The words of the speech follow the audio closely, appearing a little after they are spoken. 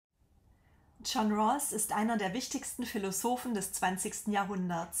John Rawls ist einer der wichtigsten Philosophen des 20.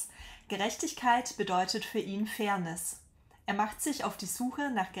 Jahrhunderts. Gerechtigkeit bedeutet für ihn Fairness. Er macht sich auf die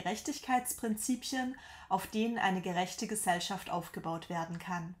Suche nach Gerechtigkeitsprinzipien, auf denen eine gerechte Gesellschaft aufgebaut werden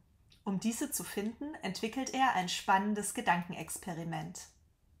kann. Um diese zu finden, entwickelt er ein spannendes Gedankenexperiment.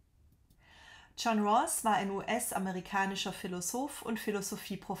 John Rawls war ein US-amerikanischer Philosoph und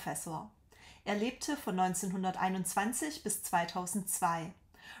Philosophieprofessor. Er lebte von 1921 bis 2002.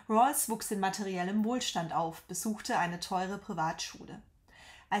 Rawls wuchs in materiellem Wohlstand auf, besuchte eine teure Privatschule.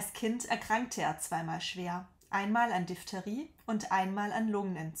 Als Kind erkrankte er zweimal schwer, einmal an Diphtherie und einmal an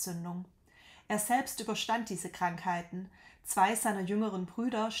Lungenentzündung. Er selbst überstand diese Krankheiten, 2 seiner jüngeren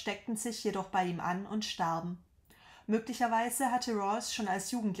Brüder steckten sich jedoch bei ihm an und starben. Möglicherweise hatte Rawls schon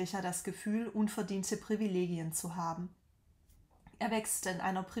als Jugendlicher das Gefühl, unverdiente Privilegien zu haben. Er wächst in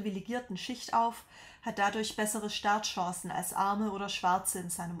einer privilegierten Schicht auf, hat dadurch bessere Startchancen als Arme oder Schwarze in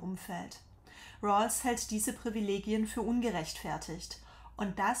seinem Umfeld. Rawls hält diese Privilegien für ungerechtfertigt,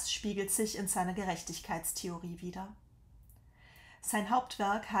 und das spiegelt sich in seiner Gerechtigkeitstheorie wider. Sein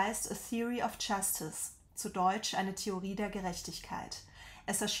Hauptwerk heißt A Theory of Justice, zu Deutsch Eine Theorie der Gerechtigkeit.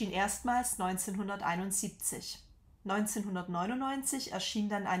 Es erschien erstmals 1971. 1999 erschien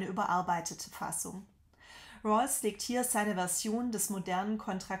dann eine überarbeitete Fassung. Rawls legt hier seine Version des modernen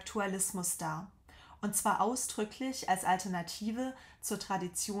Kontraktualismus dar, und zwar ausdrücklich als Alternative zur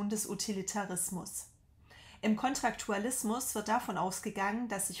Tradition des Utilitarismus. Im Kontraktualismus wird davon ausgegangen,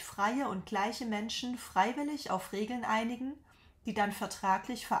 dass sich freie und gleiche Menschen freiwillig auf Regeln einigen, die dann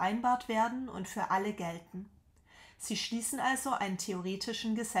vertraglich vereinbart werden und für alle gelten. Sie schließen also einen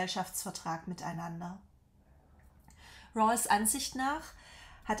theoretischen Gesellschaftsvertrag miteinander. Rawls Ansicht nach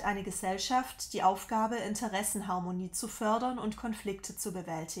hat eine Gesellschaft die Aufgabe, Interessenharmonie zu fördern und Konflikte zu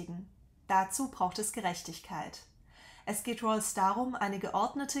bewältigen. Dazu braucht es Gerechtigkeit. Es geht Rawls darum, eine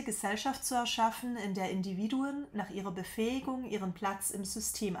geordnete Gesellschaft zu erschaffen, in der Individuen nach ihrer Befähigung ihren Platz im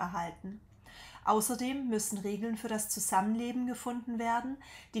System erhalten. Außerdem müssen Regeln für das Zusammenleben gefunden werden,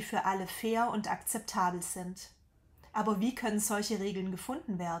 die für alle fair und akzeptabel sind. Aber wie können solche Regeln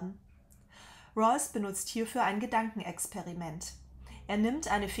gefunden werden? Rawls benutzt hierfür ein Gedankenexperiment. Er nimmt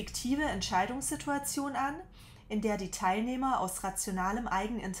eine fiktive Entscheidungssituation an, in der die Teilnehmer aus rationalem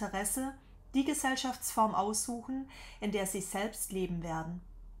Eigeninteresse die Gesellschaftsform aussuchen, in der sie selbst leben werden.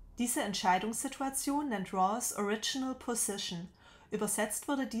 Diese Entscheidungssituation nennt Rawls Original Position. Übersetzt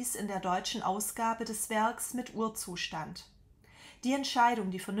wurde dies in der deutschen Ausgabe des Werks mit Urzustand. Die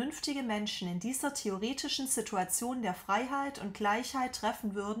Entscheidung, die vernünftige Menschen in dieser theoretischen Situation der Freiheit und Gleichheit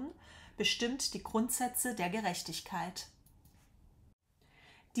treffen würden, bestimmt die Grundsätze der Gerechtigkeit.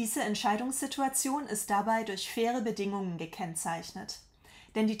 Diese Entscheidungssituation ist dabei durch faire Bedingungen gekennzeichnet.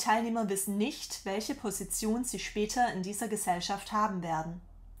 Denn die Teilnehmer wissen nicht, welche Position sie später in dieser Gesellschaft haben werden.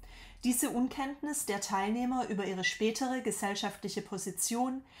 Diese Unkenntnis der Teilnehmer über ihre spätere gesellschaftliche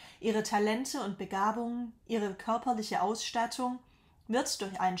Position, ihre Talente und Begabungen, ihre körperliche Ausstattung, wird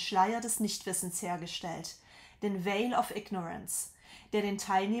durch einen Schleier des Nichtwissens hergestellt, den Veil of Ignorance, der den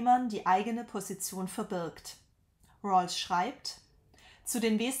Teilnehmern die eigene Position verbirgt. Rawls schreibt: Zu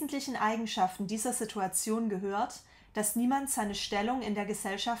den wesentlichen Eigenschaften dieser Situation gehört, dass niemand seine Stellung in der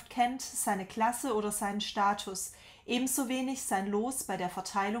Gesellschaft kennt, seine Klasse oder seinen Status, ebenso wenig sein Los bei der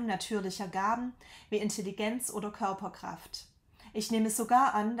Verteilung natürlicher Gaben wie Intelligenz oder Körperkraft. Ich nehme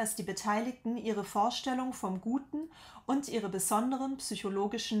sogar an, dass die Beteiligten ihre Vorstellung vom Guten und ihre besonderen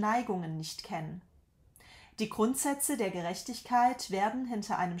psychologischen Neigungen nicht kennen. Die Grundsätze der Gerechtigkeit werden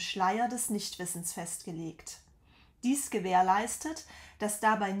hinter einem Schleier des Nichtwissens festgelegt. Dies gewährleistet, dass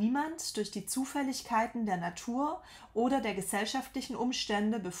dabei niemand durch die Zufälligkeiten der Natur oder der gesellschaftlichen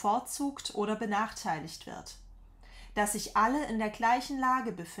Umstände bevorzugt oder benachteiligt wird. Dass sich alle in der gleichen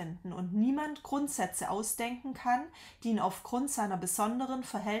Lage befinden und niemand Grundsätze ausdenken kann, die ihn aufgrund seiner besonderen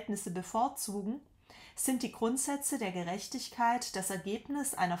Verhältnisse bevorzugen, sind die Grundsätze der Gerechtigkeit das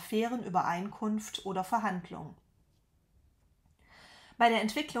Ergebnis einer fairen Übereinkunft oder Verhandlung. Bei der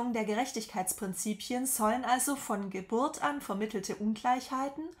Entwicklung der Gerechtigkeitsprinzipien sollen also von Geburt an vermittelte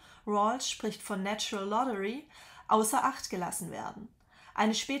Ungleichheiten, Rawls spricht von Natural Lottery, außer Acht gelassen werden.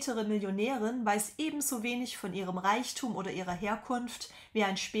 Eine spätere Millionärin weiß ebenso wenig von ihrem Reichtum oder ihrer Herkunft wie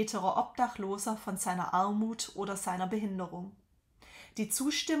ein späterer Obdachloser von seiner Armut oder seiner Behinderung. Die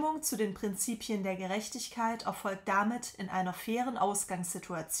Zustimmung zu den Prinzipien der Gerechtigkeit erfolgt damit in einer fairen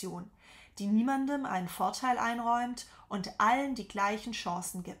Ausgangssituation, die niemandem einen Vorteil einräumt und allen die gleichen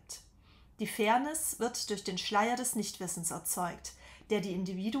Chancen gibt. Die Fairness wird durch den Schleier des Nichtwissens erzeugt, der die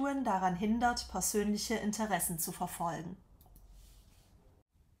Individuen daran hindert, persönliche Interessen zu verfolgen.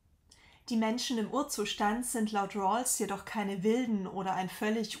 Die Menschen im Urzustand sind laut Rawls jedoch keine Wilden oder ein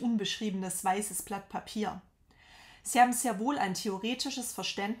völlig unbeschriebenes weißes Blatt Papier. Sie haben sehr wohl ein theoretisches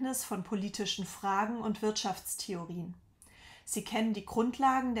Verständnis von politischen Fragen und Wirtschaftstheorien. Sie kennen die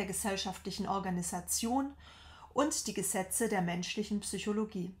Grundlagen der gesellschaftlichen Organisation und die Gesetze der menschlichen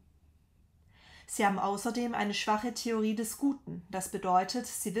Psychologie. Sie haben außerdem eine schwache Theorie des Guten. Das bedeutet,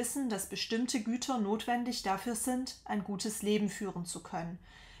 sie wissen, dass bestimmte Güter notwendig dafür sind, ein gutes Leben führen zu können,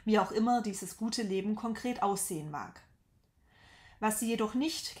 wie auch immer dieses gute Leben konkret aussehen mag. Was sie jedoch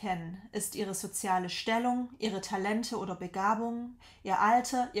nicht kennen, ist ihre soziale Stellung, ihre Talente oder Begabungen, ihr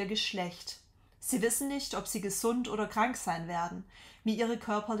Alter, ihr Geschlecht. Sie wissen nicht, ob sie gesund oder krank sein werden, wie ihre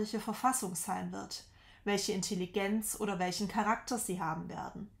körperliche Verfassung sein wird, welche Intelligenz oder welchen Charakter sie haben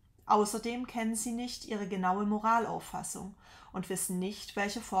werden. Außerdem kennen sie nicht ihre genaue Moralauffassung und wissen nicht,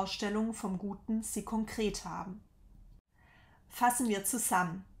 welche Vorstellungen vom Guten sie konkret haben. Fassen wir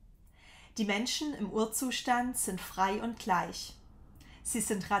zusammen. Die Menschen im Urzustand sind frei und gleich. Sie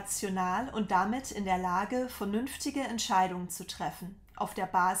sind rational und damit in der Lage, vernünftige Entscheidungen zu treffen, auf der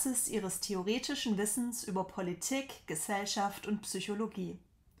Basis ihres theoretischen Wissens über Politik, Gesellschaft und Psychologie.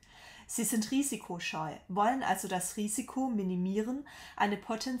 Sie sind risikoscheu, wollen also das Risiko minimieren, eine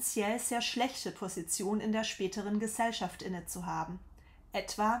potenziell sehr schlechte Position in der späteren Gesellschaft innezuhaben,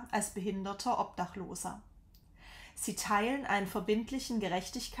 etwa als behinderter Obdachloser. Sie teilen einen verbindlichen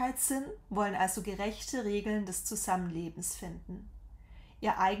Gerechtigkeitssinn, wollen also gerechte Regeln des Zusammenlebens finden.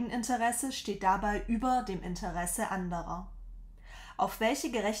 Ihr Eigeninteresse steht dabei über dem Interesse anderer. Auf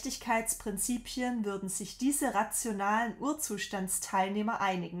welche Gerechtigkeitsprinzipien würden sich diese rationalen Urzustandsteilnehmer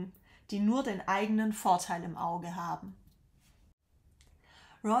einigen, die nur den eigenen Vorteil im Auge haben?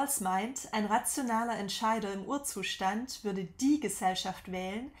 Rawls meint, ein rationaler Entscheider im Urzustand würde die Gesellschaft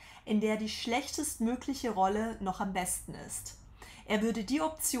wählen, in der die schlechtestmögliche Rolle noch am besten ist. Er würde die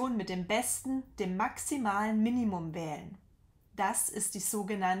Option mit dem besten, dem maximalen Minimum wählen. Das ist die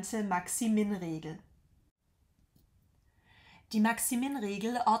sogenannte Maxi-Min-Regel. Die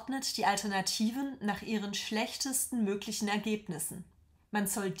Maxi-Min-Regel ordnet die Alternativen nach ihren schlechtesten möglichen Ergebnissen. Man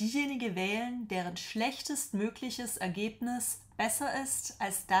soll diejenige wählen, deren schlechtestmögliches Ergebnis besser ist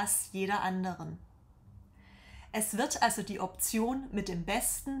als das jeder anderen. Es wird also die Option mit dem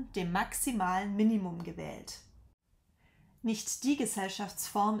besten, dem maximalen Minimum gewählt. Nicht die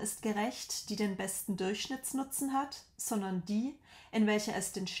Gesellschaftsform ist gerecht, die den besten Durchschnittsnutzen hat, sondern die, in welcher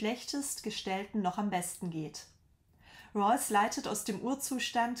es den schlechtest Gestellten noch am besten geht. Rawls leitet aus dem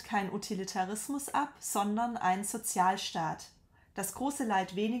Urzustand keinen Utilitarismus ab, sondern einen Sozialstaat. Das große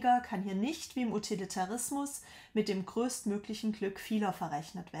Leid weniger kann hier nicht wie im Utilitarismus mit dem größtmöglichen Glück vieler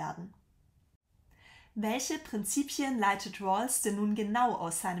verrechnet werden. Welche Prinzipien leitet Rawls denn nun genau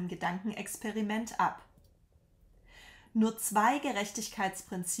aus seinem Gedankenexperiment ab? Nur 2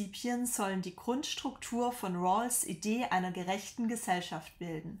 Gerechtigkeitsprinzipien sollen die Grundstruktur von Rawls' Idee einer gerechten Gesellschaft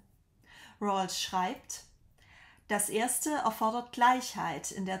bilden. Rawls schreibt: Das erste erfordert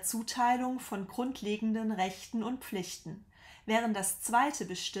Gleichheit in der Zuteilung von grundlegenden Rechten und Pflichten, während das zweite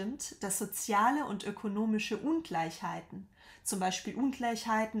bestimmt, dass soziale und ökonomische Ungleichheiten, zum Beispiel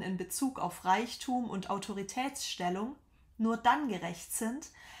Ungleichheiten in Bezug auf Reichtum und Autoritätsstellung, nur dann gerecht sind,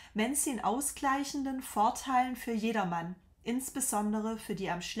 wenn sie in ausgleichenden Vorteilen für jedermann, insbesondere für die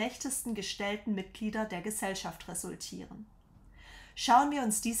am schlechtesten gestellten Mitglieder der Gesellschaft resultieren. Schauen wir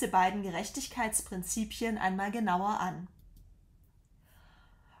uns diese beiden Gerechtigkeitsprinzipien einmal genauer an.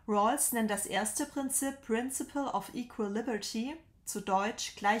 Rawls nennt das erste Prinzip Principle of Equal Liberty, zu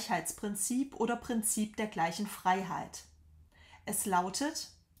Deutsch Gleichheitsprinzip oder Prinzip der gleichen Freiheit. Es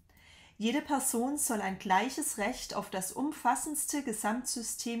lautet: Jede Person soll ein gleiches Recht auf das umfassendste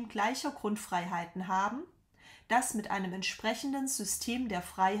Gesamtsystem gleicher Grundfreiheiten haben, das mit einem entsprechenden System der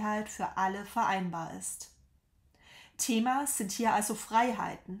Freiheit für alle vereinbar ist. Thema sind hier also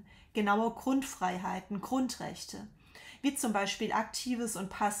Freiheiten, genauer Grundfreiheiten, Grundrechte, wie zum Beispiel aktives und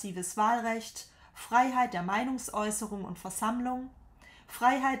passives Wahlrecht, Freiheit der Meinungsäußerung und Versammlung,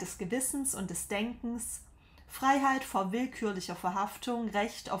 Freiheit des Gewissens und des Denkens, Freiheit vor willkürlicher Verhaftung,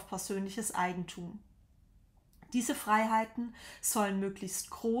 Recht auf persönliches Eigentum. Diese Freiheiten sollen möglichst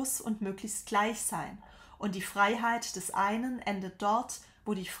groß und möglichst gleich sein, und die Freiheit des einen endet dort,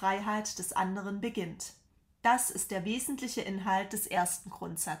 wo die Freiheit des anderen beginnt. Das ist der wesentliche Inhalt des ersten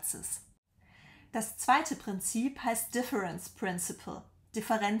Grundsatzes. Das zweite Prinzip heißt Difference Principle,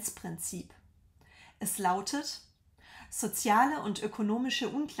 Differenzprinzip. Es lautet: Soziale und ökonomische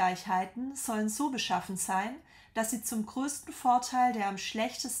Ungleichheiten sollen so beschaffen sein, dass sie zum größten Vorteil der am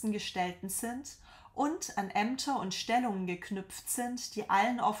schlechtesten Gestellten sind und an Ämter und Stellungen geknüpft sind, die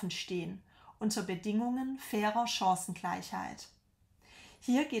allen offen stehen, unter Bedingungen fairer Chancengleichheit.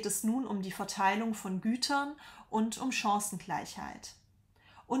 Hier geht es nun um die Verteilung von Gütern und um Chancengleichheit.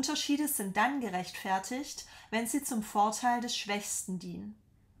 Unterschiede sind dann gerechtfertigt, wenn sie zum Vorteil des Schwächsten dienen.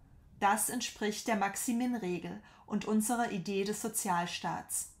 Das entspricht der Maximin-Regel und unserer Idee des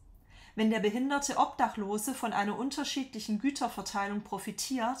Sozialstaats. Wenn der behinderte Obdachlose von einer unterschiedlichen Güterverteilung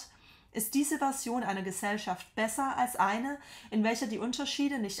profitiert, ist diese Version einer Gesellschaft besser als eine, in welcher die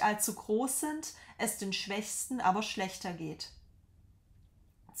Unterschiede nicht allzu groß sind, es den Schwächsten aber schlechter geht.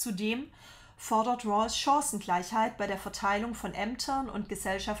 Zudem fordert Rawls Chancengleichheit bei der Verteilung von Ämtern und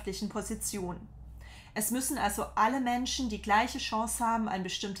gesellschaftlichen Positionen. Es müssen also alle Menschen die gleiche Chance haben, ein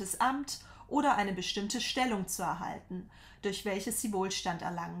bestimmtes Amt oder eine bestimmte Stellung zu erhalten, durch welches sie Wohlstand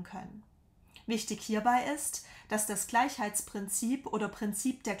erlangen können. Wichtig hierbei ist, dass das Gleichheitsprinzip oder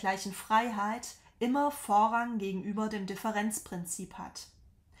Prinzip der gleichen Freiheit immer Vorrang gegenüber dem Differenzprinzip hat.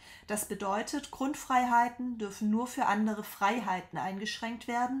 Das bedeutet, Grundfreiheiten dürfen nur für andere Freiheiten eingeschränkt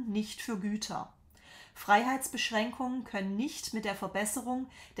werden, nicht für Güter. Freiheitsbeschränkungen können nicht mit der Verbesserung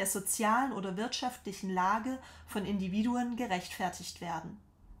der sozialen oder wirtschaftlichen Lage von Individuen gerechtfertigt werden.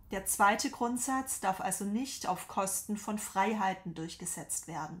 Der zweite Grundsatz darf also nicht auf Kosten von Freiheiten durchgesetzt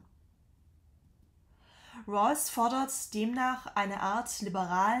werden. Rawls fordert demnach eine Art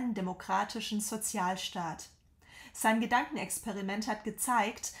liberalen, demokratischen Sozialstaat. Sein Gedankenexperiment hat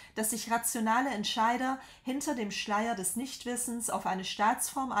gezeigt, dass sich rationale Entscheider hinter dem Schleier des Nichtwissens auf eine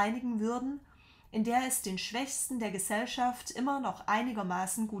Staatsform einigen würden, in der es den Schwächsten der Gesellschaft immer noch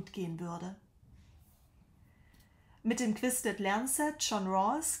einigermaßen gut gehen würde. Mit dem Quizlet-Lernset John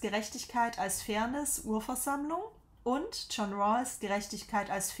Rawls Gerechtigkeit als Fairness Urversammlung und John Rawls Gerechtigkeit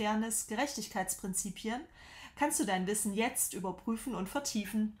als Fairness Gerechtigkeitsprinzipien kannst du dein Wissen jetzt überprüfen und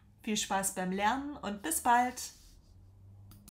vertiefen. Viel Spaß beim Lernen und bis bald!